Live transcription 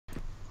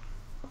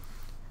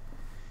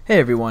Hey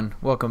everyone,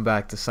 welcome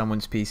back to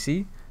Someone's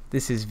PC.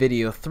 This is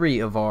video 3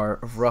 of our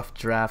rough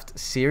draft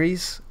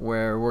series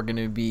where we're going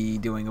to be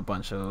doing a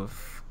bunch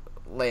of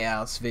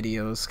layouts,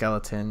 videos,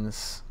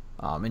 skeletons,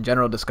 and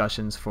general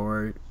discussions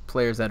for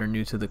players that are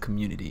new to the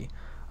community.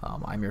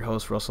 I'm your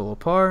host, Russell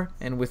Lepar,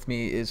 and with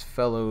me is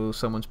fellow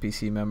Someone's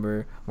PC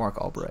member, Mark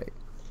Albright.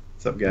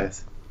 What's up,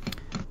 guys?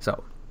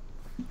 So,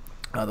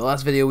 the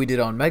last video we did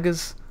on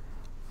Megas,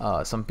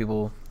 some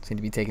people seem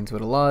to be taking to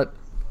it a lot.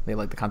 They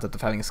like the concept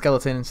of having a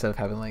skeleton instead of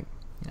having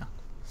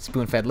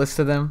spoon-fed lists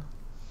to them.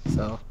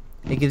 So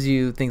it gives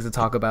you things to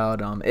talk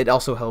about. It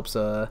also helps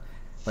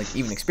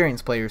even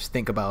experienced players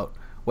think about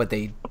what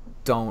they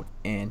don't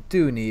and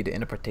do need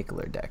in a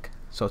particular deck.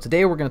 So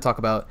today we're going to talk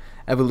about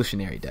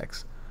evolutionary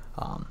decks.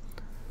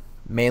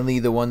 Mainly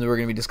the ones we're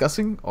going to be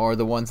discussing are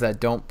the ones that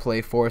don't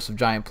play Forest of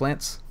Giant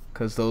Plants,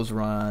 because those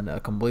run a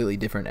completely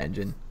different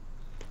engine.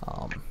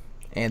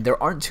 And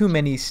there aren't too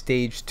many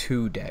Stage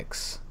 2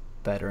 decks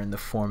that are in the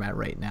format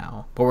right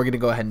now, but we're going to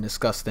go ahead and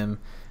discuss them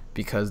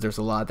because there's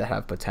a lot that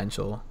have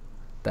potential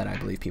that I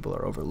believe people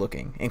are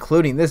overlooking,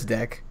 including this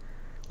deck,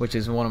 which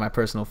is one of my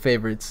personal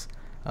favorites,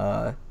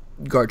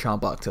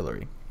 Garchomp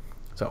Octillery.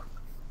 So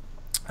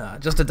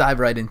just to dive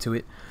right into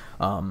it,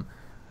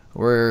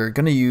 we're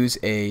going to use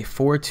a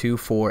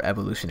 4-2-4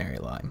 evolutionary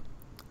line.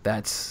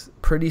 That's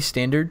pretty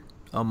standard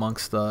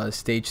amongst the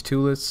Stage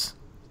 2 lists,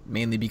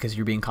 mainly because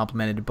you're being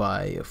complemented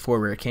by 4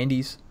 rare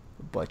candies,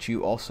 but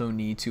you also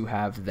need to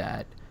have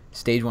that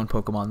Stage 1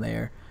 Pokemon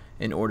there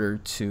in order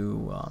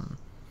to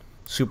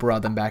super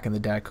rod them back in the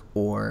deck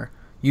or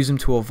use them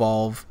to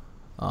evolve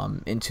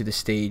into the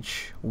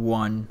Stage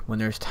 1 when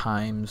there's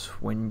times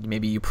when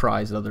maybe you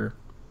prize another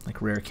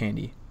rare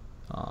candy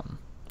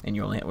and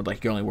you're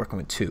only working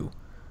with 2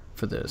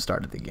 for the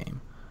start of the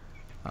game.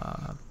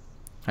 How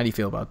do you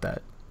feel about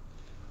that?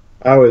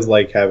 I always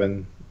like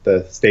having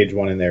the Stage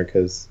 1 in there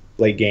because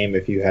late game,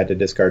 if you had to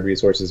discard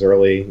resources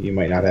early, you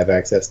might not have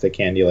access to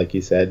candy like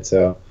you said,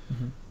 so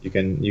you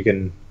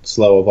can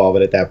slow evolve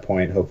it at that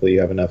point. Hopefully you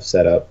have enough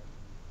set up.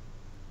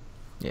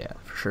 Yeah,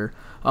 for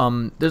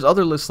sure. There's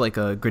other lists like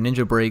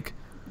Greninja Break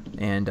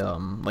and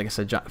like I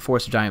said,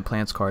 Forest of Giant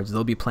Plants cards.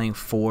 They'll be playing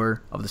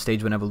 4 of the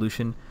Stage 1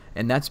 evolution,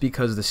 and that's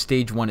because the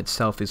Stage 1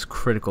 itself is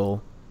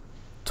critical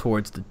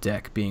towards the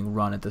deck being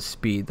run at the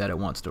speed that it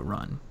wants to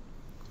run.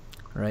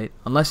 Right?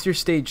 Unless your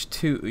Stage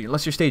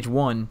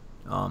 1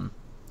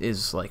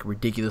 is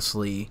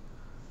ridiculously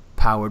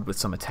powered with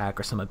some attack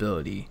or some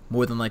ability,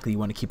 more than likely you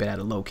want to keep it at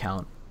a low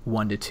count,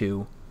 1 to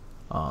 2.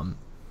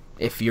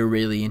 If you're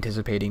really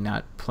anticipating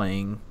not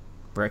playing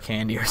rare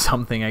candy or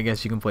something, I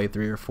guess you can play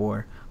 3 or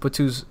 4. But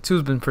two's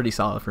been pretty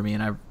solid for me,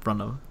 and I've run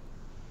a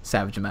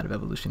savage amount of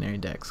evolutionary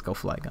decks. Go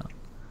Flygon.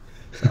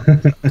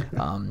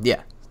 So,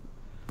 yeah.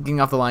 Getting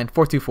off the line,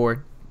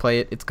 4-2-4. Play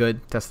it. It's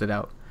good. Test it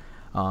out.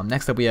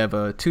 Next up, we have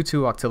a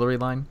 2-2 Octillery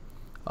line.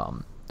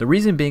 The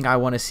reason being I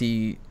want to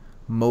see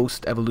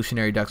most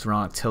evolutionary decks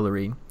around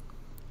Octillery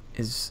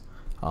is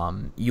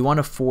you want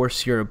to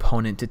force your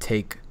opponent to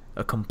take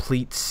a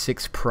complete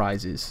 6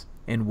 prizes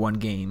in one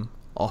game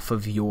off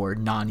of your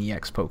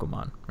non-EX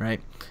Pokemon,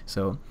 right?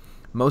 So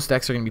most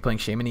decks are going to be playing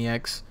Shaman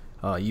EX,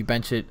 you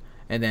bench it,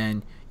 and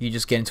then you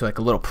just get into a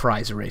little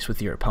prize race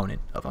with your opponent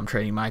of I'm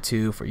trading my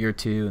 2 for your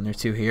 2, and there's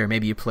 2 here.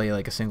 Maybe you play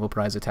a single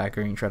prize attacker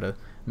and you try to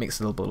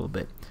mix it up a little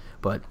bit.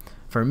 But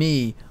for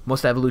me,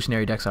 most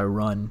evolutionary decks I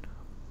run,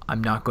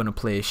 I'm not going to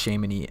play a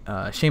Shaman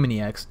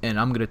EX, and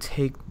I'm going to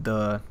take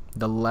the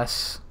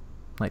less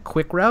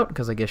quick route,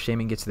 because I guess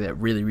Shaman gets to that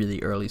really,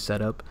 really early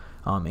setup,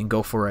 and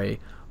go for a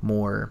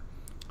more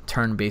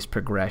turn-based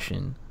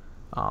progression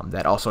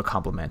that also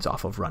complements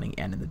off of running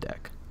N in the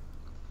deck.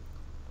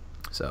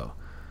 So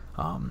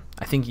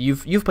I think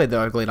you've played the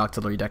Ugly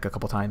Octillery deck a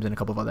couple times in a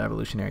couple of other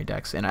evolutionary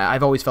decks, and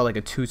I've always felt like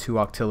a 2-2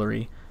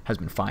 Octillery has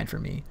been fine for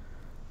me.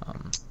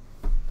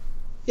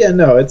 Yeah,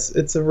 no,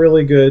 it's a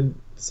really good,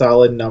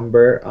 solid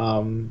number.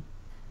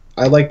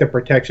 I like the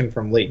protection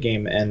from late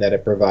game and that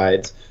it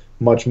provides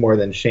much more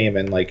than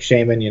Shaman. Like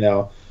Shaman,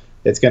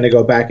 it's going to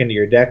go back into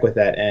your deck with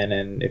that N,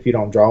 and if you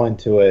don't draw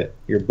into it,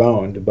 you're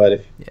boned. But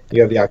if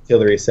you have the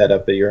Octillery set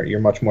up, that you're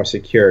much more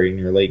secure in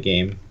your late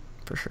game.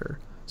 For sure.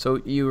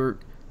 So you're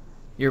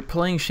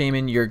playing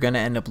Shaman, you're going to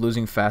end up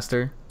losing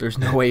faster. There's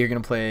no way you're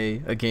going to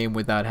play a game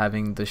without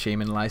having the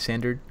Shaman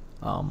Lysander,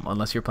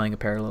 unless you're playing a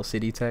parallel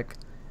city tech.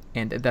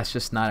 And that's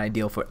just not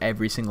ideal for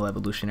every single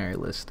evolutionary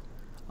list.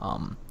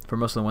 For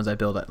most of the ones I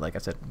build, like I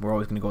said, we're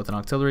always going to go with an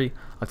Octillery.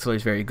 Octillery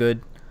is very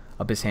good.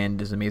 Abyss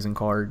Hand is an amazing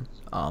card.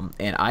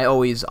 And I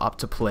always opt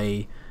to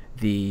play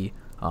the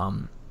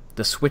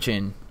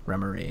switch-in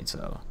Remoraid.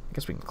 So I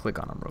guess we can click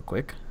on him real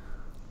quick.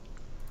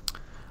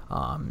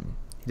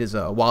 There's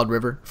a Wild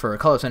River. For a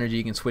colorless energy,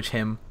 you can switch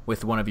him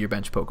with one of your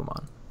bench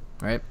Pokemon,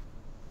 right?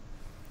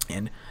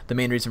 And the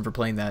main reason for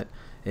playing that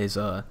is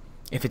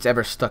if it's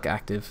ever stuck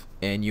active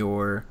and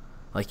you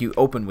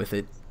open with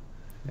it,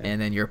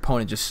 and then your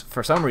opponent just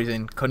for some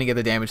reason couldn't get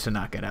the damage to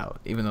knock it out,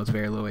 even though it's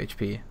very low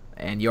HP,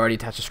 and you already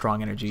attach a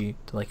strong energy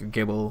to your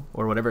Gibble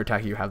or whatever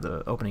attacker you have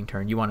the opening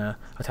turn, you want to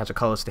attach a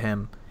colorless to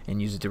him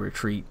and use it to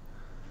retreat.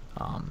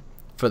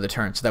 for the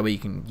turn, so that way you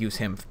can use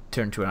him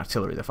turn to an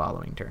Octillery the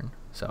following turn.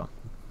 So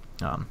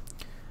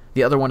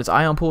the other one is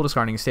Ion Pool,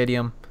 discarding a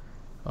Stadium.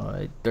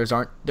 There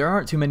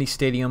aren't too many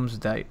Stadiums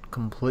that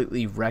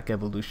completely wreck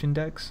evolution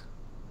decks,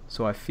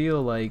 so I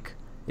feel like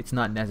it's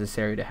not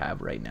necessary to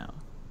have right now.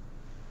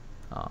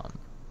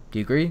 Do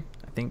you agree?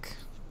 I think.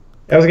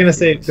 I was gonna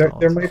say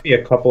there might be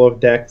a couple of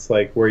decks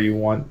like where you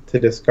want to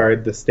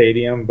discard the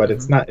Stadium, but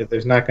it's not.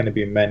 There's not going to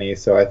be many,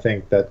 so I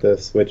think that the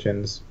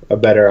switch-in's a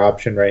better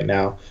option right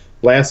now.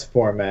 Last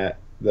format,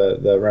 the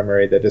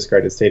Remoraid that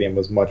discarded Stadium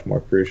was much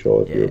more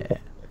crucial.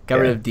 Got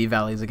rid of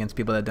D-Valleys against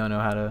people that don't know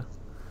how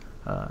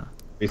to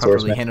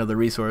properly handle the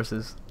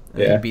resources.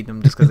 And you beat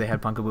them just because they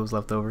had Punkaboos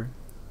left over.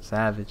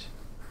 Savage.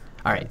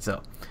 All right,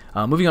 so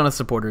moving on to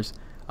supporters.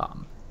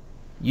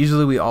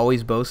 Usually we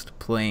always boast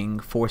playing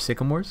 4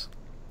 Sycamores.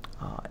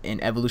 In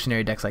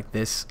evolutionary decks like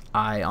this,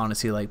 I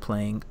honestly like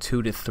playing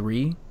 2 to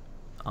 3,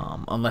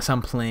 unless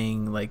I'm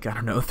playing like, I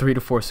don't know, 3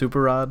 to 4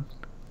 Super Rod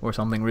or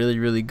something really,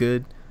 really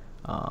good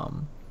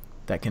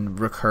that can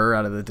recur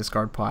out of the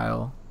discard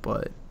pile.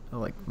 But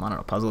like, I don't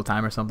know, Puzzle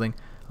Time or something.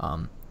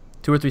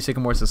 2 or 3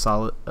 Sycamores is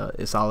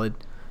solid.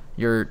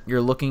 You're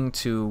looking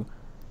to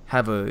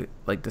have the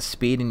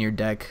speed in your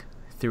deck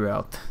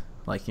throughout.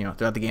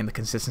 Throughout the game, the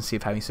consistency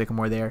of having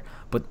Sycamore there,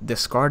 but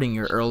discarding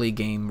your early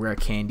game rare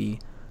candy,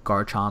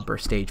 Garchomp or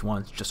stage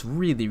 1 just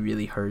really,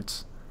 really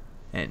hurts,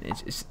 and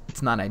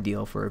it's not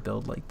ideal for a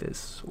build like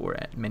this or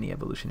at many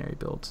evolutionary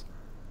builds.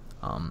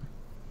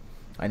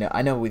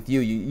 I know with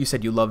you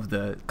said you love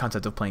the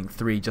concept of playing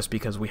 3 just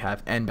because we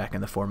have N back in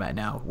the format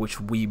now,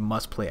 which we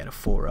must play at a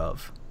 4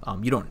 of.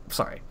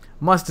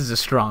 Must is a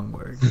strong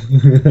word.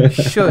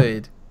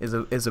 Should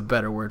is a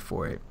better word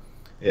for it.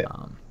 Yeah.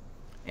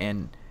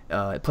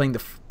 Playing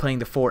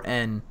the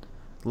 4N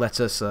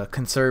lets us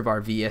conserve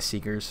our VS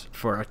Seekers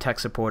for our tech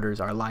supporters,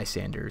 our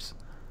Lysanders,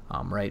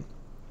 right?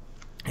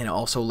 And it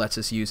also lets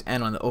us use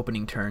N on the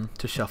opening turn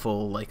to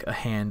shuffle like a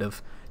hand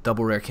of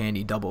double rare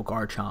candy, double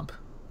Garchomp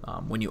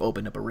when you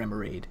open up a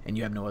Remoraid and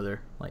you have no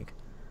other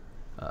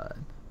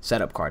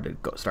setup card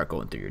to start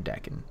going through your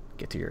deck and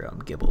get to your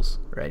Gibbles,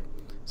 right?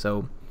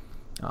 So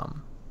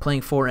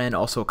playing 4N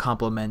also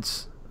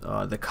complements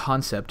the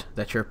concept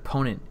that your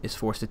opponent is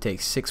forced to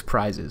take 6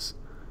 prizes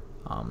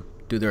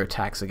do their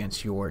attacks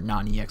against your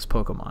non-EX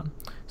Pokemon.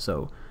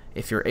 So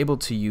if you're able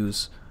to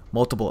use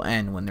multiple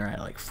N when they're at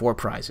like 4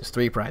 prizes,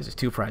 3 prizes,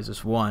 2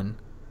 prizes, 1,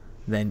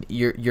 then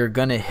you're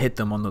gonna hit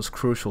them on those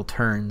crucial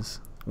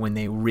turns when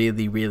they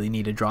really, really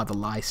need to draw the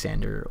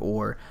Lysander,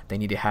 or they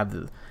need to have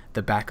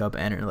the backup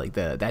N, or like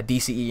that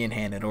DCE in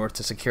hand in order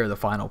to secure the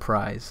final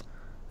prize.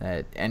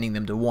 That ending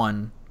them to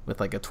 1 with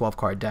like a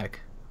 12-card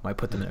deck might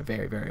put them in a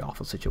very, very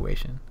awful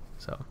situation.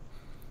 So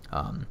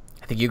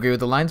I think you agree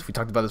with the lines. We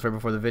talked about this right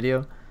before the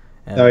video.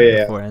 Oh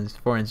yeah.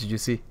 4Ns, did you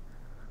see?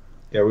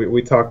 Yeah,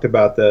 we talked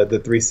about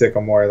the 3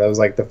 Sycamore. That was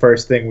like the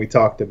first thing we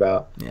talked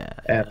about. Yeah.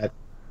 And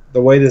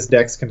the way this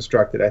deck's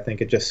constructed, I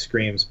think it just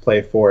screams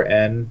play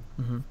 4N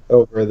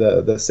over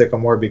the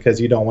Sycamore,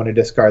 because you don't want to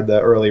discard the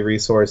early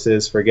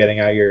resources for getting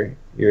out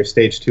your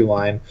stage 2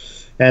 line,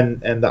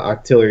 and the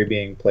Octillery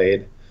being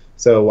played.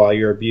 So while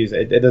you're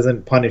abusing, it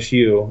doesn't punish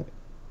you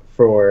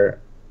for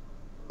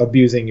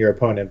abusing your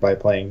opponent by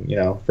playing,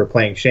 for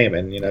playing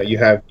Shaman. You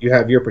have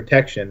your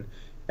protection,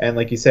 and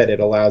like you said, it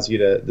allows you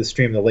to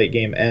stream the late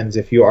game ends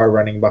if you are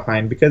running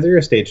behind, because they're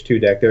a stage 2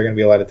 deck. There are going to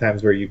be a lot of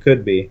times where you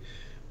could be,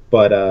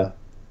 but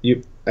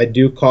I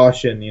do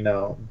caution,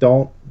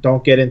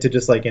 don't get into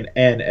just like an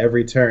N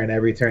every turn.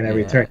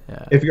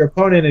 Yeah. If your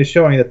opponent is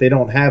showing that they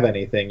don't have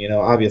anything,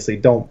 obviously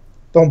don't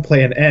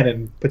play an N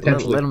and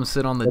potentially let them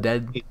sit on the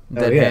dead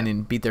hand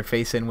and beat their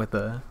face in with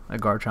a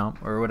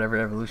Garchomp or whatever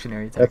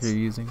evolutionary attack you're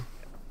using.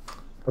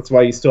 That's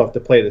why you still have to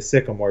play the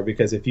Sycamore,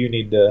 because if you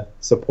need to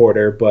support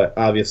her, but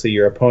obviously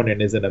your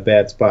opponent is in a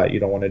bad spot, you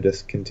don't want to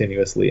just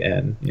continuously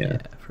N. Yeah,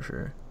 for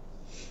sure.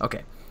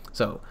 Okay,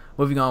 so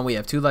moving on, we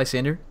have 2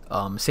 Lysander.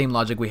 Same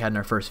logic we had in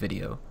our first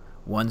video.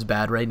 1's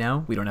bad right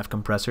now. We don't have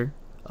Compressor.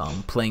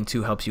 Playing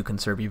 2 helps you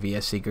conserve your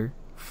VS Seeker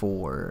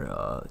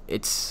for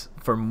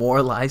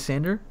more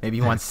Lysander. Maybe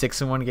you want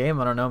 6 in one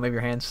game. I don't know. Maybe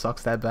your hand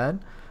sucks that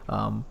bad,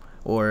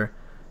 or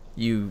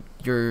you're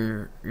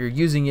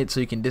using it so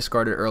you can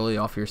discard it early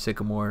off your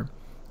Sycamore,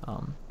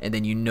 and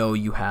then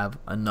you have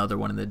another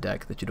one in the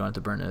deck that you don't have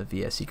to burn a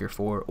VS Seeker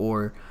for,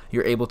 or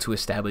you're able to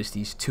establish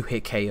these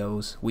 2-hit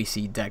KOs. We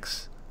see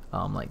decks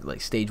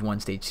like stage 1,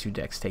 stage 2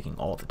 decks taking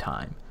all the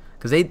time,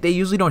 because they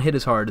usually don't hit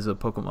as hard as a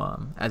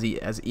Pokemon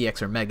as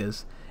EX or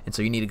Megas, and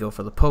so you need to go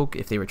for the poke.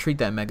 If they retreat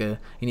that Mega,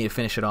 you need to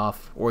finish it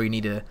off, or you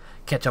need to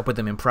catch up with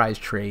them in prize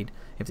trade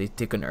if they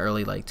take an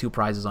early 2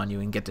 prizes on you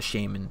and get the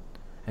Shaman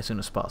as soon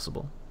as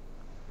possible.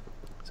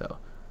 So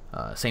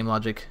same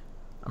logic.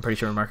 I'm pretty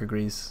sure Mark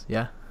agrees.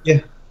 Yeah,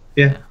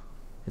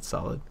 it's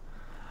solid.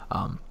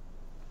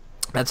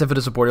 That's it for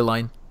the supporter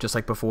line. Just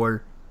like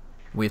before,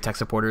 we have tech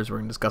supporters. We're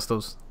going to discuss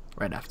those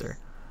right after.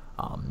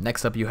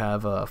 Next up, you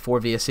have 4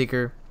 VS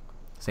Seeker.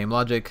 Same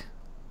logic.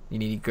 You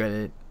need to get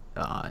it.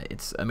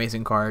 It's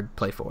amazing card.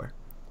 Play 4.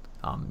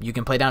 You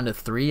can play down to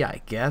 3,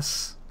 I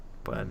guess,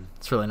 but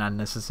it's really not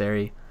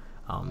necessary.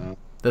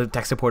 The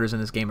tech supporters in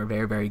this game are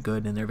very, very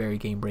good, and they're very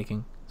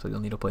game-breaking, so you'll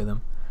need to play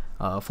them.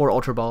 4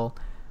 Ultra Ball.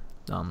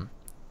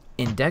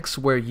 In decks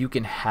where you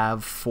can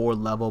have 4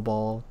 Level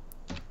Ball,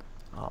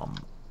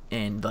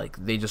 and like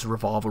they just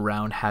revolve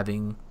around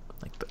having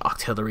like the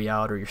Octillery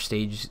out, or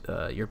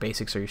your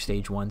basics or your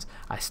stage 1s,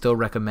 I still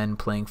recommend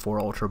playing 4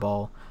 Ultra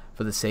Ball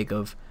for the sake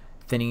of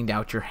thinning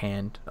out your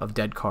hand of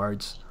dead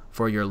cards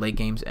for your late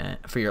game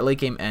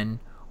end,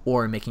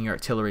 or making your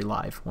Octillery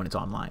live when it's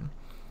online.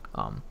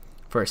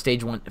 For a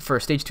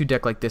stage 2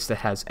 deck like this that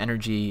has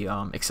energy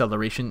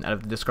acceleration out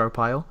of the discard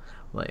pile,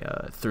 like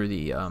through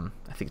the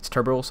I think it's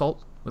Turbo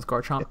Assault with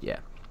Garchomp, yeah.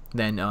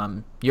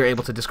 Then you're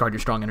able to discard your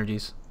strong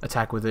energies,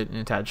 attack with it, and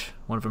attach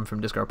one of them from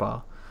discard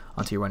pile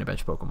onto your running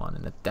bench Pokemon,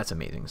 and that's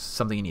amazing. It's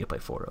something you need to play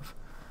 4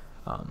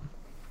 of.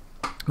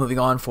 Moving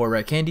on, 4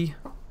 Rare Candy.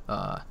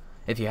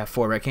 If you have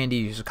 4 Rare Candy,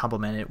 you just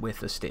complement it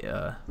with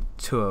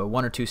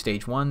 1 or 2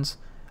 stage 1s.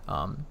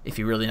 If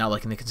you're really not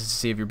liking the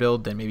consistency of your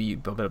build, then maybe you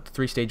build it up to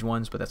 3 stage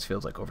 1s, but that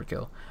feels like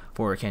overkill.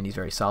 4 Rare Candy is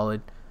very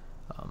solid.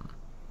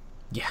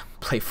 Yeah,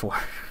 play 4.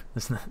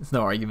 There's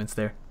no arguments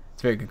there.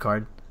 It's a very good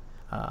card.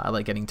 I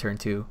like getting turn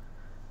 2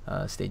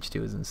 stage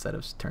 2s instead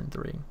of turn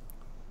 3.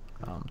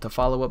 To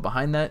follow up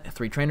behind that,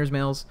 3 Trainer's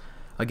Mails.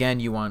 Again,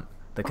 you want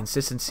the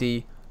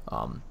consistency.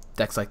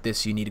 Decks like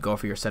this, you need to go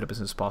for your setup as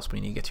soon as possible.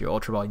 You need to get to your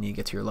Ultra Ball, you need to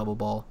get to your Level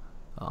Ball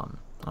on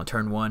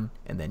turn 1,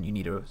 and then you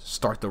need to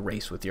start the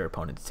race with your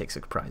opponent to take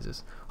 6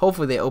 prizes.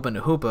 Hopefully they open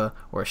a Hoopa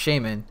or a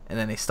Shaman, and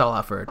then they stall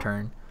out for a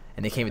turn,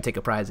 and they can't even take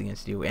a prize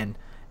against you. And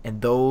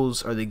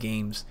those are the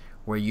games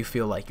where you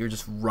feel like you're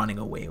just running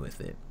away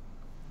with it.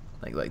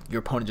 Like your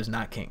opponent just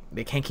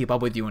can't keep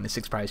up with you in a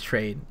 6 prize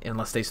trade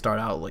unless they start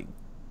out like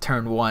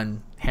turn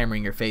 1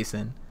 hammering your face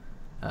in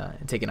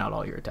and taking out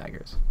all your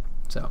attackers.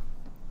 So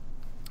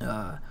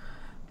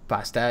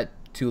past that,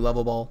 2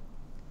 Level Ball.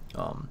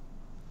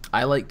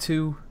 I like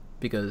 2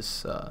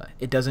 because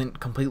it doesn't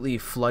completely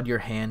flood your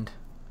hand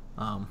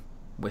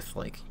with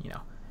like, you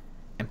know,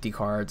 empty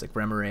cards like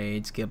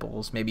Remoraid's,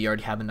 Gibbles. Maybe you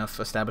already have enough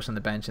established on the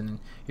bench, and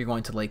you're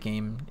going to late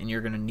game and you're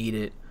going to need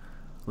it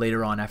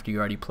later on after you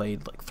already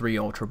played like 3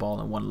 Ultra Ball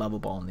and 1 Level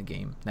Ball in the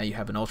game. Now you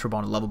have an Ultra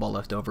Ball and a Level Ball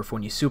left over for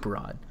when you Super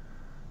Rod,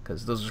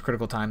 because those are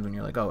critical times when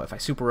you're like, oh, if I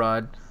Super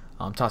Rod,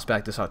 toss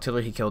back this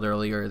Octillery he killed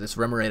earlier, this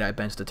Remoraid I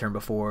benched the turn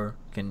before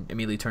can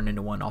immediately turn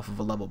into 1 off of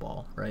a Level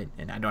Ball, right?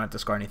 And I don't have to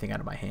discard anything out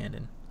of my hand,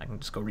 and I can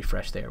just go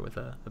refresh there with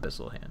a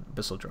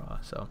Abyssal Draw.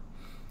 So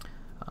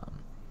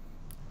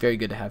very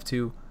good to have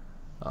 2.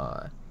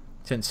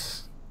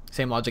 Since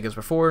same logic as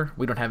before,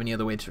 we don't have any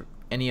other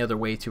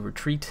way to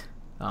retreat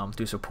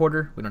through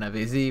supporter. We don't have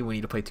AZ. We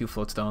need to play 2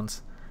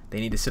 Floatstones. They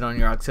need to sit on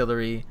your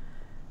Octillery,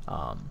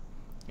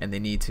 and they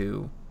need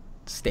to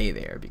stay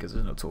there because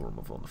there's no tool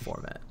removal in the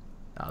format.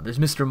 There's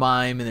Mr.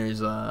 Mime, and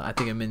there's I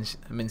think a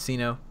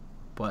Mincino,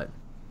 but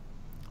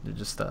they're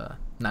just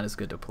not as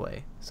good to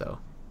play. So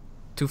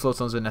 2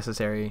 Floatstones are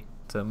necessary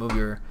to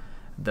move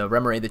the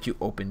Remoraid that you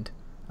opened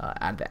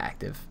out of the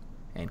active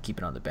and keep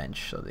it on the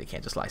bench so they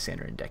can't just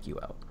Lysander and deck you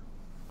out.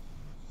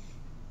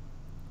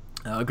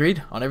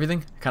 Agreed on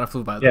everything? Kind of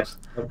flew by those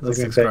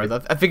 6 cards.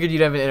 I figured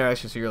you'd have an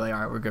interaction, so you're like,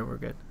 all right, we're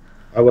good.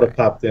 I would have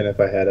popped in if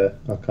I had a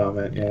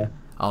comment, yeah.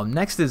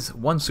 Next is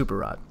 1 Super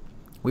Rod.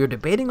 We were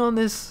debating on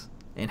this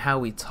and how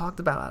we talked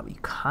about how we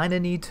kind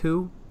of need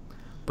 2,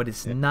 but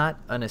it's not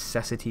a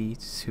necessity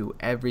to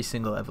every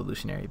single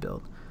evolutionary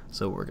build,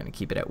 so we're going to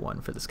keep it at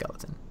 1 for the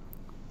skeleton.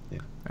 Yeah.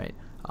 Right?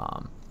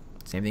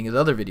 Same thing as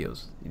other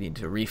videos. You need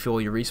to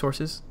refill your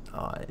resources.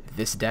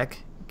 This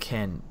deck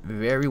can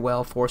very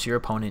well force your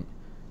opponent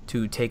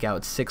to take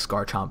out 6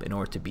 Garchomp in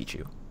order to beat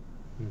you.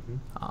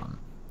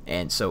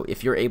 And so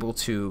if you're able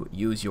to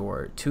use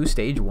your 2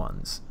 stage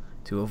 1s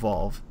to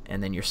evolve,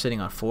 and then you're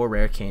sitting on 4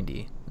 Rare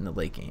Candy in the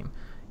late game,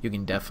 you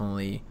can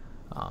definitely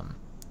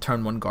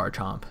turn 1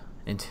 Garchomp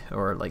into,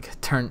 or like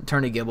turn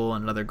a Gibble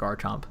and another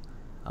Garchomp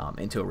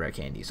into a Rare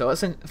Candy. So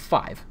that's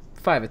 5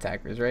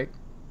 attackers, right?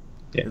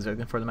 Yeah. Is there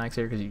for the max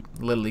here? Because you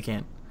literally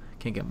can't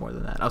get more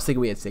than that. I was thinking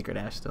we had Sacred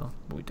Ash still,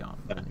 but we don't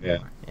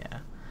anymore. Yeah,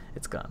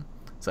 it's gone.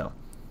 So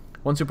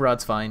 1 Super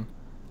Rod's fine.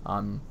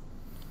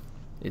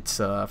 It's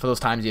for those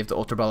times you have to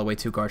Ultra Ball away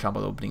 2 Garchomp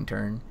on the opening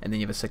turn, and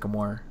then you have a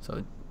Sycamore.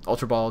 So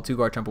Ultra Ball, 2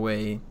 Garchomp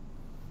away,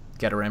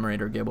 get a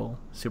Remoraid or Gibble,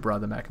 Super Rod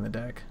them back in the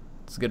deck.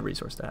 It's a good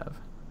resource to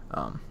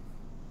have.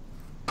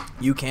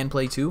 You can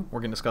play 2.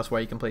 We're going to discuss why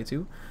you can play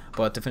 2.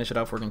 But to finish it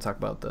off, we're going to talk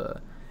about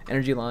the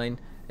energy line,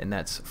 and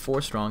that's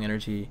 4 strong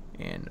energy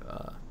and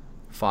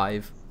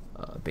 5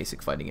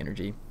 basic fighting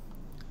energy.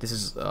 This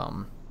is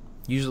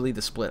usually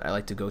the split I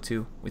like to go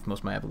to with most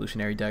of my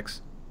evolutionary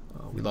decks.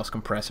 We lost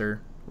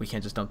Compressor. We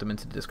can't just dump them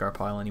into the discard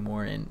pile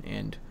anymore,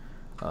 and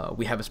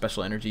we have a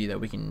special energy that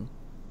we can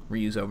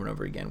reuse over and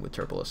over again with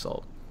Turbo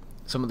Assault.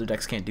 Some other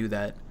decks can't do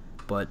that,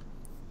 but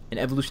in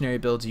evolutionary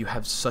builds you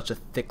have such a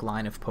thick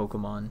line of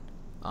Pokemon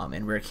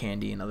and Rare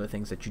Candy and other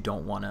things that you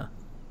don't want to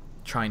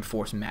try and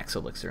force Max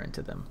Elixir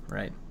into them,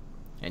 right?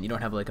 And you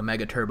don't have like a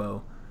Mega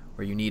Turbo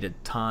where you need a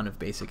ton of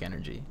basic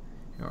energy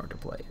in order to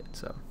play it.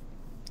 So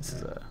this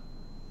is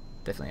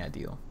definitely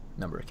ideal.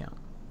 number account.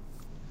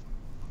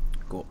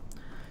 Cool.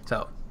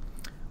 So,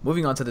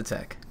 moving on to the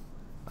tech.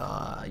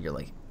 You're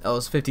like, oh,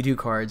 it's 52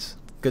 cards.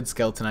 Good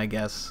skeleton, I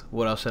guess.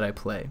 What else should I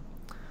play?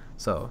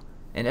 So,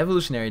 in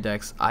evolutionary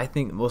decks, I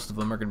think most of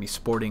them are going to be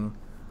sporting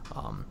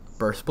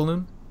Burst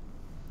Balloon,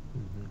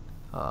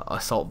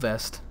 Assault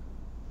Vest,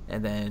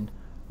 and then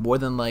more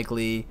than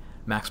likely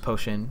Max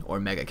Potion or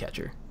Mega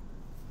Catcher.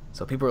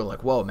 So people are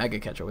like, whoa, Mega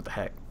Catcher, what the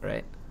heck,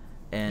 right?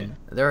 And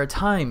there are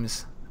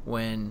times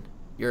when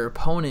your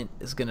opponent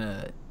is going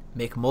to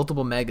make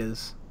multiple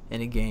Megas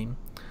in a game.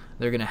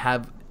 They're going to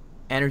have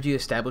energy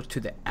established to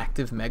the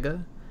active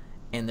Mega,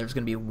 and there's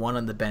going to be one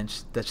on the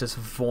bench that's just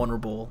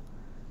vulnerable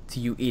to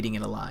you eating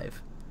it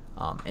alive.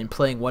 And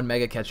playing one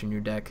Mega Catcher in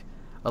your deck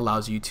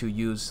allows you to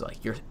use like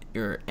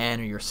your N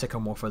or your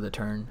Sycamore for the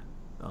turn.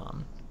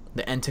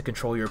 The N to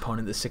control your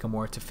opponent, the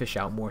Sycamore to fish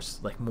out more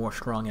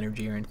strong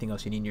energy or anything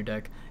else you need in your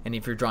deck. And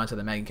if you're drawn to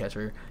the Mega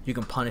Catcher, you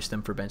can punish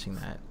them for benching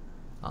that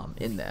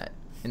in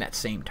that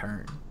same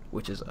turn,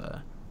 which is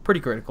pretty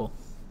critical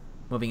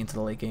moving into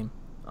the late game.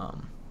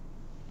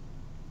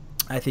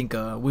 I think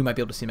we might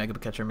be able to see Mega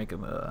Catcher make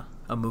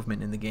a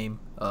movement in the game.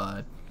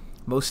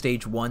 Most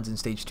stage 1s and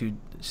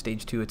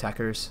stage 2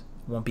 attackers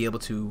won't be able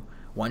to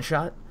one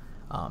shot.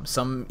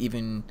 Some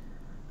even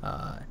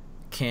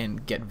can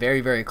get very,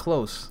 very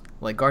close,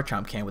 like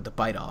Garchomp can with the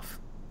Bite Off,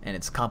 and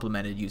it's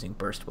complemented using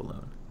Burst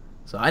Balloon.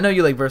 So I know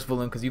you like Burst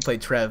Balloon because you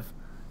played Trev,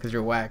 because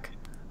you're whack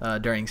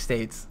during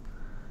states.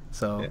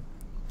 So,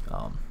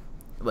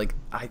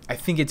 I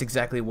think it's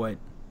exactly what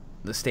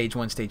the stage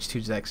 1, stage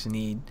 2 decks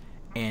need,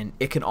 and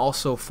it can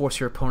also force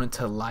your opponent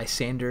to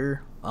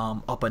Lysander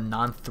up a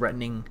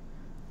non-threatening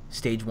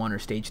stage 1 or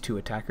stage 2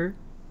 attacker,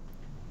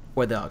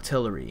 or the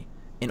Octillery,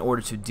 in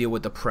order to deal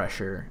with the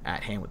pressure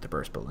at hand with the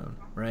Burst Balloon,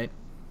 right?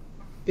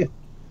 Yeah.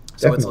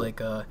 So Definitely.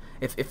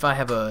 it's like if I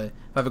have a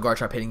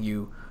Garchomp hitting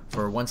you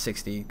for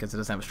 160 because it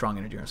doesn't have a strong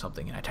energy or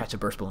something, and I attach a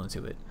Burst Balloon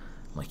to it,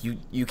 I'm like,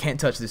 you can't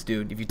touch this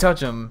dude. If you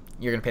touch him,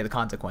 you're gonna pay the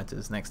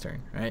consequences next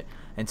turn, right?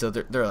 And so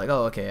they're like,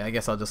 oh, okay, I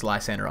guess I'll just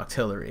Lysander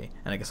Octillery,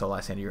 and I guess I'll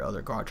Lysander your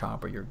other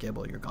Garchomp or your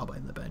Gibble, your Gobite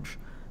in the bench,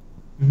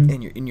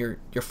 and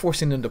you're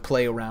forcing them to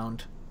play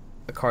around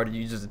a card that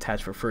you just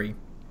attach for free.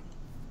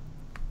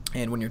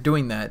 And when you're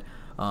doing that,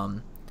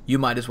 you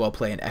might as well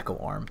play an Echo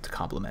Arm to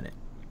complement it,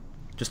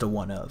 just a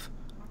one of,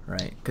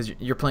 right? Because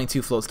you're playing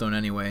 2 Floatstone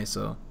anyway,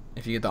 so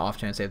if you get the off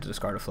chance they have to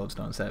discard a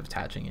Floatstone instead of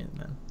attaching it,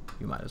 then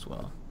you might as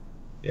well.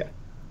 Yeah.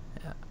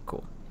 Yeah,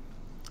 cool.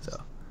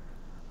 So,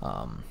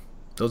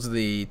 those are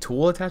the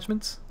tool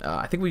attachments.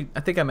 I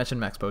think I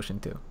mentioned Max Potion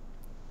too.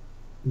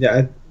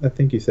 Yeah, I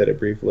think you said it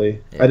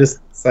briefly. Yeah. I just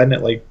side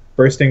note, like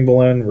Bursting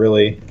Balloon,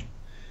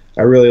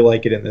 I really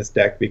like it in this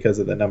deck because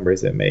of the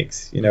numbers it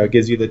makes. You know, it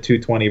gives you the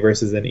 220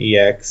 versus an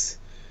EX,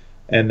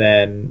 and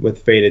then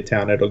with Faded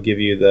Town, it'll give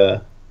you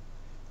the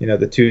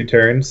 2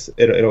 turns.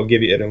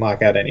 It'll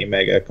knock out any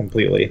Mega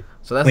completely.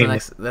 So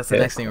that's the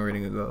next thing we're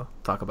gonna go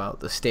talk about,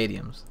 the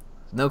stadiums.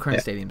 No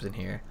current stadiums in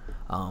here.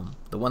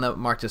 The one that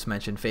Mark just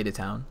mentioned, Faded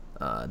Town,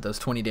 does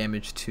 20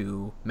 damage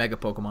to Mega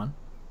Pokemon.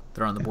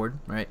 They're on the board,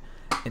 right?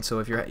 And so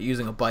if you're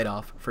using a Bite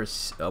Off for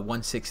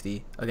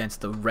 160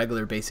 against the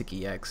regular basic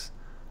EX,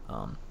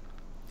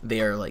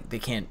 they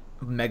can't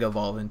Mega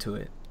Evolve into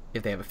it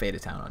if they have a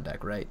Faded Town on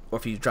deck, right? Or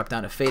if you drop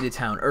down a Faded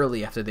Town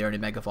early after they already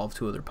Mega Evolve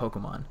 2 other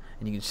Pokemon,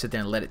 and you can sit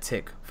there and let it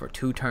tick for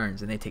 2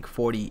 turns, and they take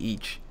 40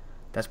 each.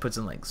 That puts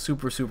in like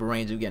super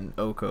range of getting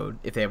O-Code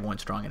if they have 1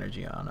 strong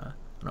energy on a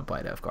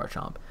Bite Off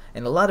Garchomp.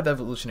 And a lot of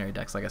evolutionary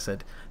decks, like I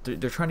said,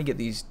 they're trying to get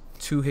these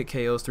 2-hit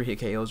KOs, 3-hit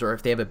KOs, or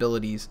if they have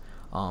abilities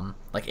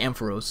like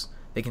Ampharos,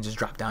 they can just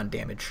drop down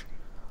damage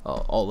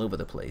all over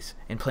the place.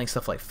 And playing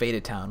stuff like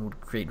Faded Town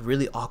would create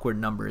really awkward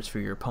numbers for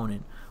your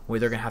opponent, where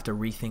they're going to have to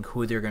rethink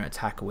who they're going to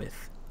attack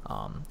with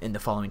in the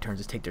following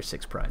turns to take their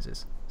 6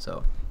 prizes.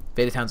 So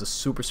Faded Town's a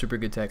super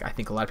good deck. I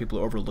think a lot of people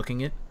are overlooking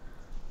it.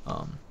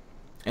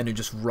 And they're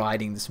just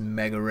riding this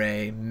Mega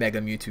Ray,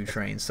 Mega Mewtwo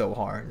train so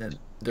hard that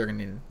they're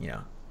gonna,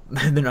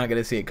 they're not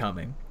gonna see it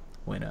coming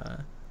when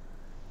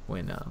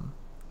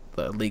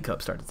the League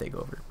Cup start to take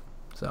over.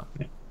 So,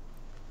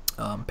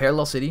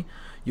 Parallel City,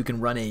 you can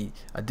run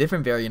a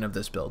different variant of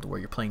this build where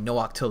you're playing no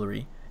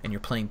Octillery and you're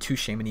playing 2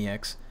 Shaman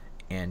EX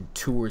and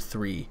 2 or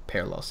 3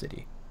 Parallel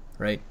City,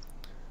 right?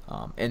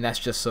 And that's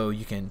just so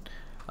you can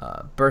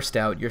burst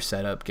out your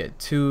setup, get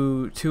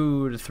 2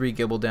 to 3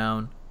 Gibble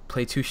down,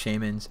 play 2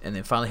 Shamans, and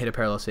then finally hit a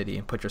Parallel City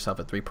and put yourself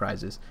at 3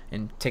 prizes,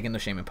 and taking the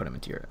Shaman, put them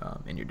into your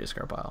in your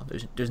discard pile.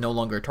 There's no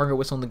longer a target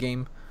whistle in the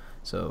game,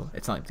 so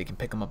it's not like they can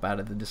pick them up out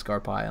of the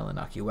discard pile and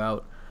knock you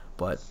out,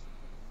 but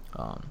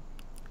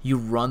you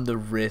run the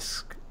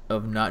risk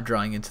of not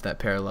drawing into that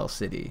Parallel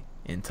City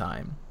in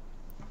time,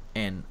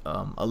 and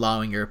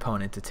allowing your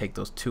opponent to take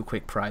those 2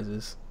 quick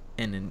prizes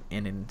in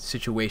a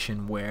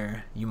situation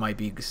where you might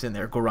be sitting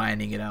there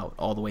grinding it out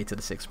all the way to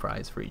the 6th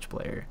prize for each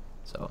player.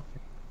 So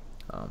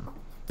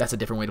that's a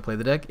different way to play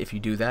the deck. If you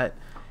do that,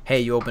 hey,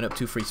 you open up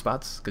 2 free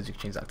spots because you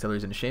can change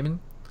Octilleries into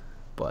Shaman,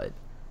 but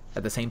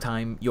at the same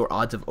time, your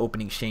odds of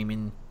opening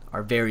Shaman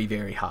are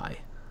very high,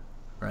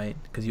 right?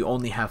 Because you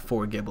only have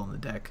 4 Gibble in the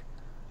deck.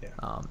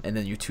 Yeah. And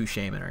then your 2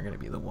 Shaman are going to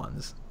be the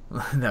ones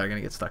that are going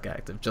to get stuck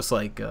active. Just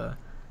like,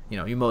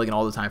 you mulligan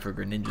all the time for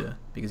Greninja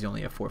because you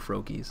only have 4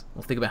 Froakies.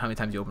 Well, think about how many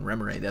times you open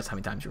Remoraid. That's how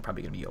many times you're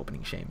probably going to be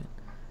opening Shaman.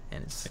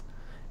 And it's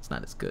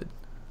not as good.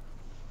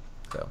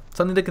 So,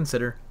 something to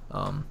consider.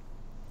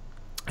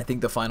 I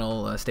think the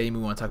final stadium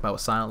we want to talk about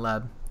was Silent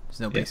Lab. There's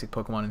no basic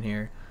Pokemon in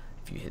here.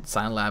 If you hit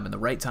Silent Lab in the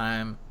right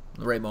time,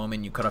 the right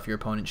moment, you cut off your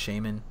opponent's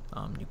Shaman.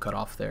 You cut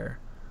off their...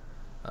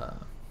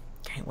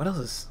 what else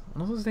is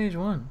stage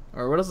 1?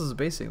 Or what else is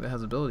basic that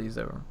has abilities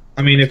that were...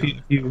 I mean,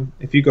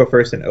 if you go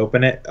first and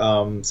open it,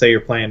 say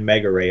you're playing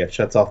Mega Ray, it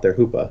shuts off their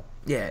Hoopa.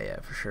 Yeah,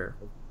 for sure.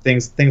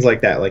 Things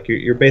like that. Like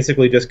you're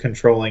basically just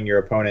controlling your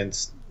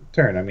opponent's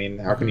turn. I mean,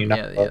 how can you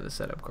not? Yeah, the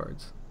setup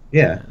cards.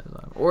 Yeah.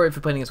 Or if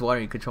you're playing against water,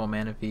 you control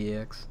Mana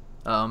VX,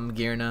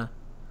 Gearna.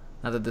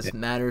 Not that this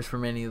matters for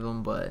many of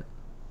them, but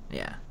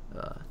yeah,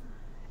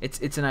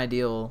 it's an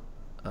ideal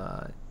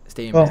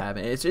stadium to have.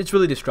 And it's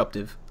really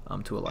disruptive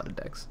to a lot of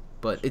decks,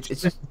 but it's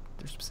just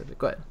they're specific.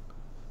 Go ahead.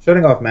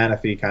 Shutting off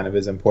Manaphy kind of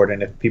is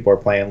important if people are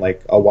playing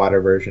like a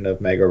water version of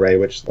Mega Ray,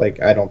 which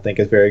like I don't think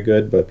is very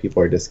good, but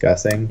people are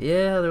discussing.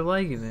 Yeah, they're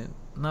liking it.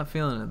 I'm not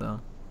feeling it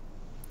though.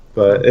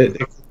 But it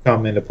could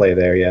come into play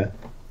there, yeah.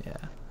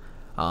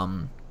 Yeah.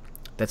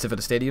 That's it for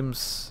the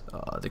stadiums.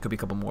 There could be a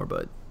couple more,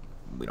 but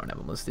we don't have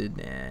them listed,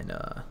 and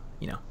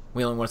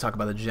we only want to talk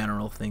about the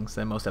general things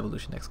that most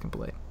evolution decks can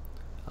play.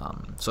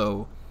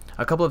 So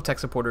a couple of tech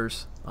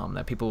supporters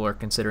that people are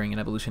considering in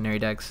evolutionary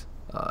decks.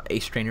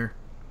 Ace Trainer.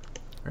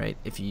 Right,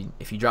 if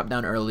you drop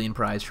down early in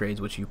prize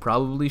trades, which you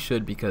probably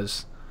should,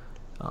 because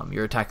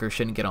your attacker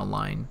shouldn't get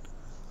online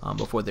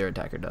before their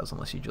attacker does,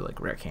 unless you do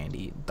like rare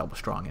candy, double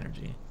strong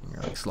energy, and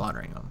you're like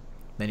slaughtering them,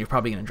 then you're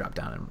probably going to drop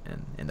down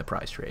in the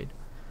prize trade.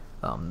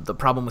 The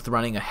problem with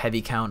running a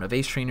heavy count of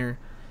Ace Trainer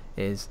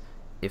is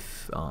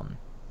if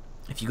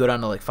you go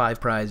down to like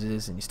 5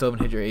 prizes and you still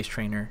haven't hit your Ace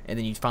Trainer, and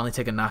then you finally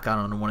take a knockout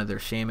on one of their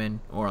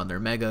Shaman or on their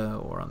Mega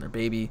or on their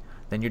Baby,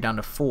 then you're down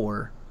to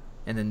 4,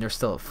 and then they're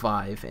still at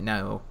 5, and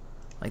now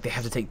like they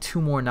have to take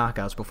 2 more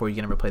knockouts before you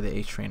can ever play the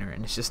Ace Trainer,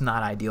 and it's just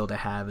not ideal to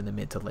have in the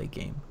mid to late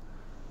game.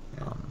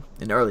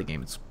 In the early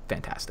game, it's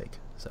fantastic.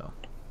 So,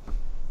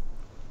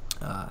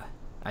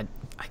 I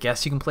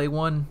guess you can play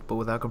one, but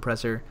without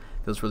Compressor,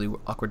 it feels really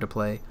awkward to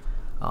play.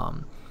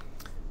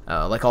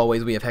 Like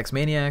always, we have Hex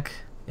Maniac.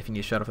 If you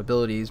need to shut off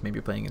abilities, maybe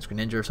you're playing against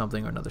Greninja or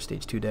something, or another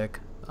stage 2 deck.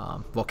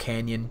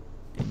 Volcanion,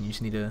 and you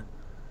just need to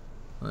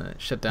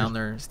shut down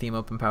their Steam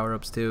Up and Power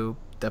Ups too.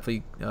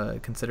 Definitely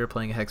consider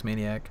playing a Hex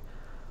Maniac.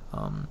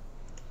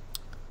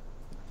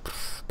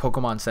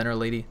 Pokemon Center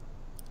Lady,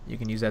 you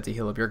can use that to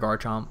heal up your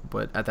Garchomp,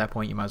 but at that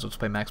point you might as well just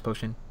play Max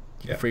Potion.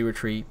 You can free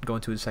retreat, go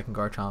into a second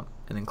Garchomp,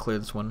 and then clear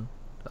this one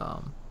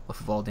off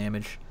of all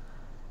damage.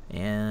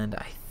 And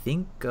I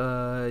think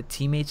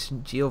Teammates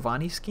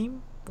Giovanni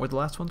Scheme were the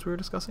last ones we were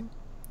discussing.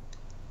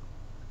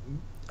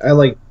 I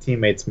like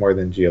Teammates more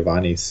than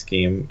Giovanni's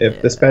Scheme,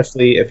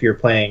 especially if you're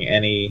playing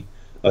any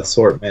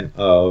assortment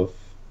of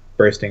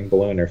Bursting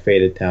Balloon or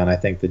Faded Town. I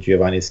think the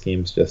Giovanni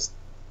Scheme's just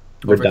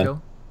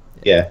redundant.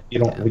 Yeah,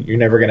 you're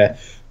never gonna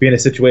be in a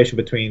situation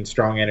between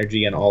strong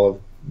energy and all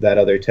of that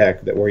other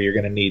tech where you're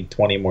gonna need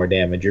 20 more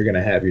damage. You're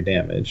gonna have your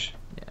damage.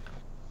 Yeah.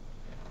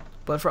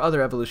 But for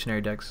other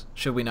evolutionary decks,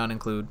 should we not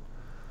include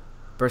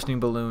Bursting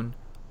Balloon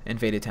and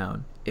Faded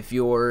Town? If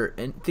you're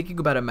thinking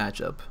about a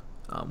matchup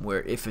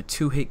where if a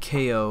 2-hit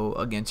KO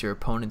against your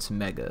opponent's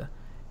Mega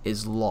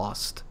is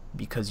lost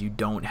because you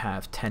don't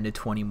have 10 to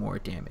 20 more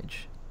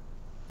damage,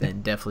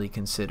 then definitely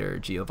consider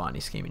Giovanni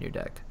Scheme in your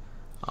deck.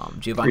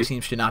 Giovanni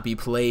Scheme should not be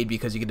played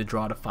because you get to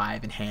draw to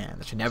 5 in hand.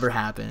 That should never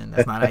happen.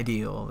 That's not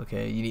ideal.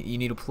 Okay, you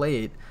need to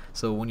play it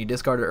so when you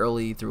discard it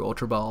early through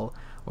Ultra Ball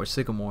or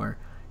Sycamore,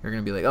 you're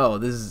gonna be like, oh,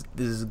 this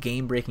is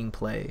game breaking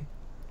play.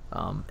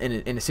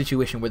 In a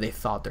situation where they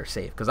thought they're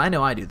safe, because I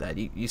know I do that.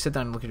 You sit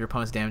down and look at your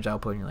opponent's damage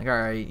output, and you're like,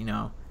 all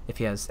right, if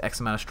he has X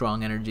amount of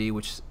strong energy,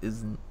 which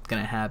isn't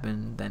gonna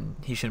happen, then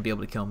he shouldn't be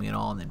able to kill me at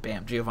all. And then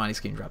bam, Giovanni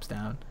Scheme drops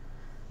down,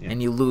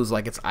 and you lose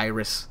like it's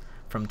Iris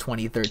from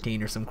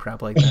 2013 or some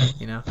crap like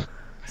that,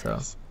 So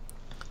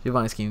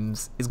Giovanni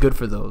Schemes is good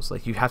for those.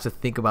 Like, you have to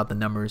think about the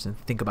numbers and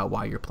think about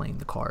why you're playing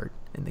the card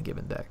in the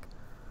given deck.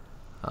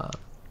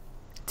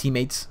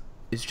 Teammates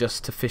is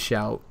just to fish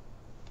out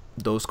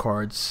those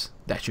cards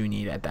that you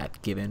need at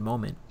that given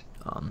moment.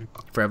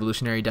 For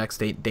evolutionary decks,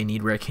 they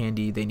need rare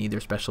candy, they need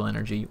their special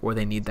energy, or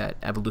they need that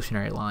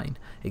evolutionary line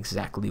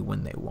exactly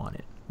when they want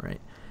it,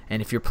 right?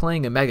 And if you're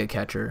playing a Mega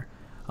Catcher,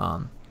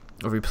 or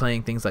if you're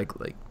playing things like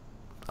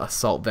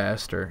Assault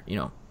Vest, or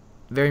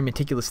very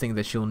meticulous things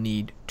that you'll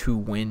need to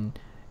win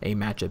a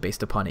matchup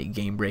based upon a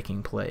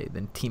game-breaking play,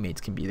 then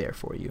Teammates can be there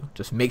for you.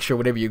 Just make sure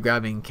whatever you're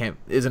grabbing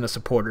isn't a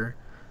supporter,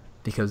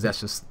 because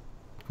that's just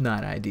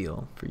not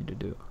ideal for you to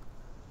do.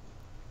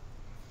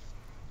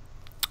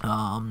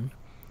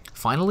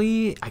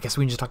 Finally, I guess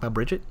we can just talk about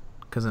Bridget,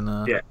 because in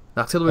the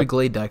Octillery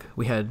Glade deck,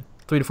 we had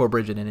 3 to 4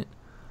 Bridget in it,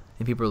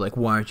 and people are like,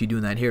 why aren't you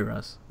doing that here,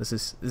 Russ? This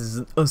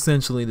is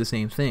essentially the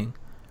same thing,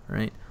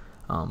 right?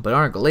 But on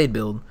our Glade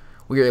build,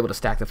 we were able to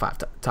stack the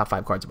top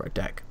 5 cards of our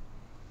deck,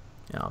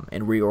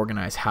 and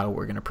reorganize how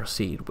we're going to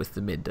proceed with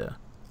the mid to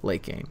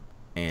late game.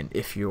 And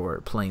if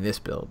you're playing this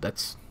build,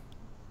 that's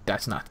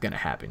not going to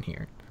happen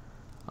here.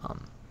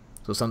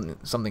 So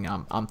something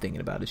I'm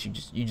thinking about is you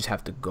just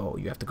have to go.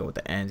 You have to go with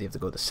the ends. You have to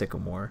go with the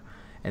sycamore,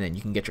 and then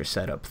you can get your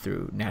setup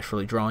through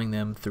naturally drawing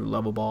them through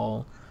level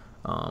ball,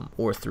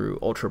 or through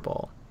ultra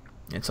ball,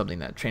 and something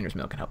that Trainer's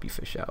Mill can help you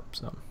fish out.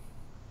 So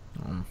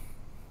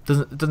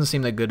it doesn't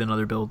seem that good in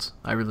other builds.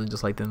 I really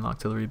just liked it in the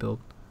Octillery build,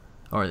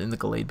 or in the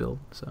Gallade build.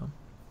 So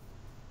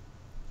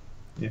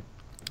yeah,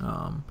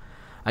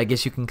 I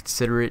guess you can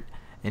consider it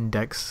in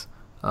decks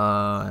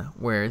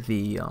where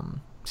the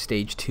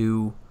stage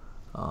 2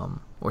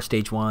 or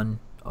stage 1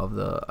 of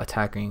the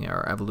attacking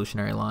or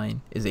evolutionary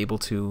line is able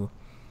to,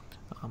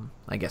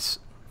 I guess,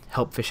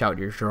 help fish out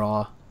your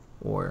draw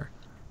or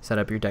set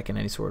up your deck in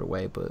any sort of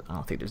way, but I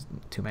don't think there's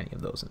too many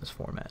of those in this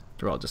format.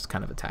 They're all just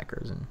kind of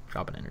attackers and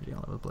dropping energy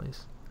all over the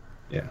place.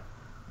 Yeah.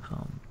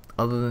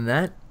 Other than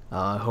that,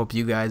 I hope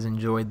you guys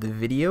enjoyed the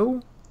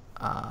video.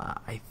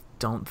 I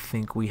don't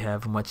think we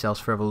have much else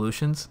for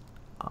evolutions.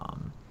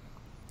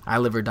 I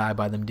live or die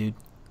by them, dude.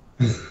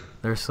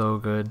 They're so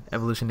good.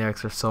 Evolution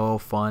decks are so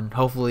fun.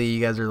 Hopefully you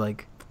guys are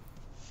like,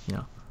 you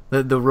know,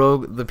 the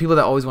rogue, the people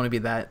that always want to be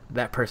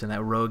that person,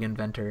 that rogue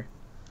inventor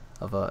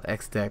of a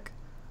X deck,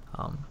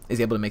 is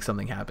able to make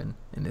something happen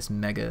in this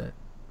mega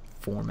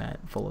format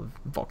full of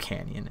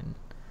Volcanion and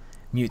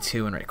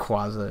Mewtwo and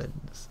Rayquaza and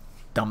just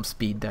dumb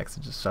speed decks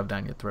that just shove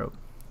down your throat.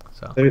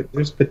 So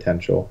there's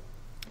potential.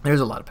 There's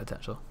a lot of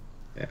potential.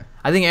 Yeah.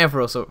 I think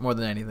Ampharos more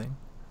than anything.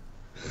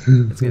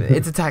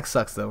 Its attack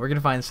sucks though. We're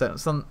gonna find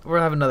some. We're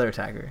gonna have another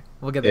attacker.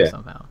 We'll get there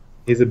somehow.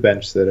 He's a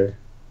bench sitter.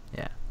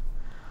 Yeah.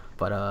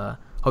 But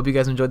hope you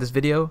guys enjoyed this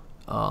video.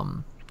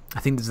 I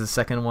think this is the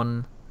second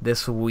one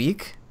this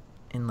week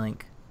in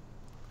like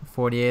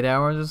 48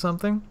 hours or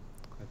something.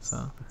 It's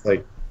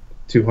like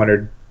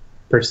 200%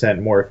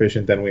 more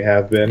efficient than we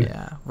have been.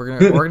 Yeah, we're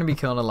gonna be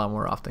killing a lot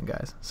more often,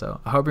 guys. So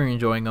I hope you're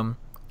enjoying them.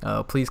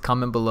 Please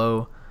comment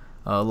below,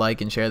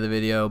 like and share the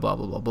video. Blah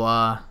blah blah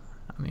blah.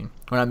 I mean,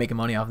 we're not making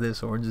money off this,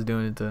 so we're just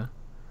doing it to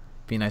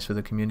be nice for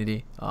the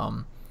community.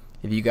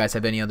 If you guys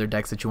have any other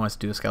decks that you want us to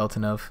do a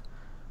skeleton of,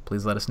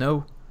 please let us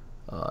know.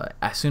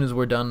 As soon as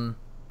we're done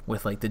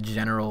with like the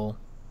general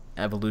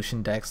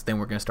evolution decks, then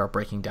we're gonna start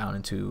breaking down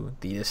into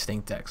the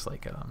distinct decks.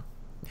 Like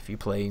if you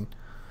play,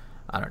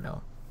 I don't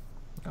know,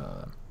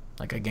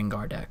 like a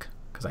Gengar deck,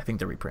 because I think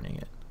they're reprinting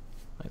it,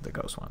 like the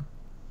Ghost one.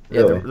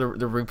 Really? Yeah,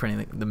 they're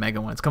reprinting the Mega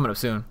one. It's coming up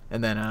soon.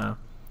 And then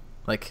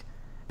like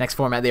next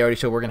format, they already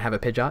showed we're gonna have a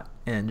Pidgeot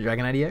and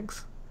Dragonite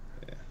EX.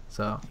 Yeah.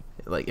 So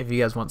like if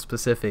you guys want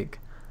specific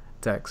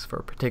decks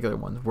for particular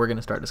ones, we're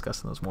gonna start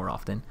discussing those more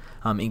often,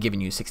 and giving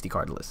you 60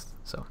 card lists.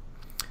 So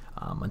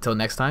until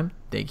next time,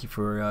 thank you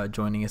for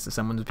joining us at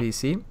Someone's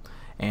PC,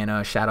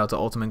 and shout out to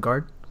Ultimate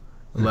Guard.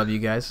 We love you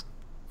guys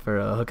for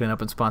hooking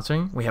up and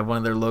sponsoring. We have one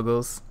of their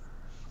logos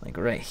like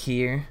right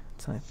here.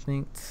 So I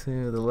think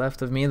to the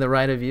left of me, the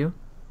right of you.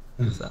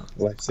 So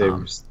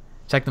Lifesavers.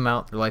 Check them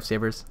out. They're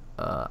lifesavers.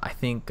 I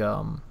think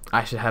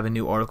I should have a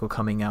new article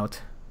coming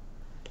out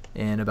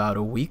in about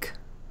a week,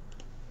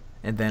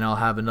 and then I'll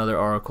have another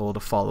article to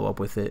follow up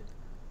with it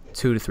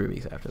 2 to 3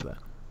 weeks after that.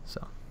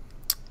 So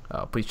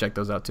please check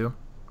those out too.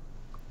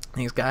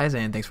 Thanks guys,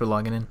 and thanks for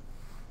logging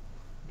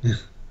in.